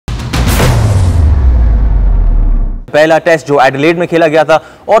पहला टेस्ट जो एडिलेड में खेला गया था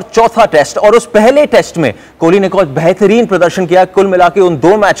और चौथा टेस्ट, और उस पहले टेस्ट में कोहली ने बहुत बेहतरीन प्रदर्शन किया। कुल मिला के उन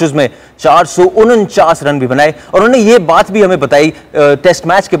 2 मैचेस में 449 रन भी बनाए। और उन्होंने ये बात भी हमें बताई टेस्ट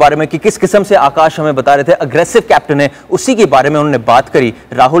मैच के बारे में कि किस किस्म से आकाश हमें बता रहे थे अग्रेसिव कैप्टन है, उसी के बारे में उन्होंने बात करी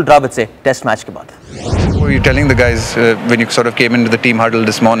राहुल द्रविड़ से टेस्ट मैच के बाद। What were you telling the guys when you sort of came into the team huddle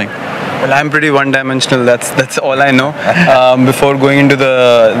this morning? Well, I'm pretty one-dimensional. That's all I know. Before going into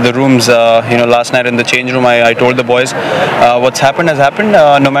the rooms, last night in the change room, I told the boys, what's happened has happened.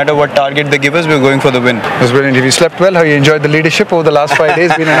 No matter what target they give us, we're going for the win. It was brilliant. Have you slept well? Have you enjoyed the leadership over the last 5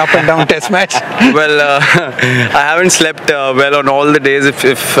 days? Been an up and down test match. Well, I haven't slept well on all the days.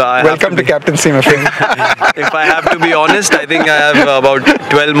 If I Welcome to captaincy, my friend. If I have to be honest, I think I have about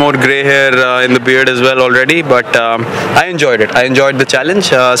 12 more grey hair in the beard as well already. But I enjoyed it. I enjoyed the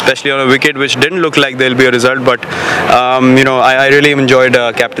challenge, especially on a wicket which didn't look like there'll be a result. But I really enjoyed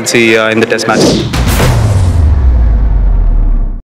captaincy in the test match.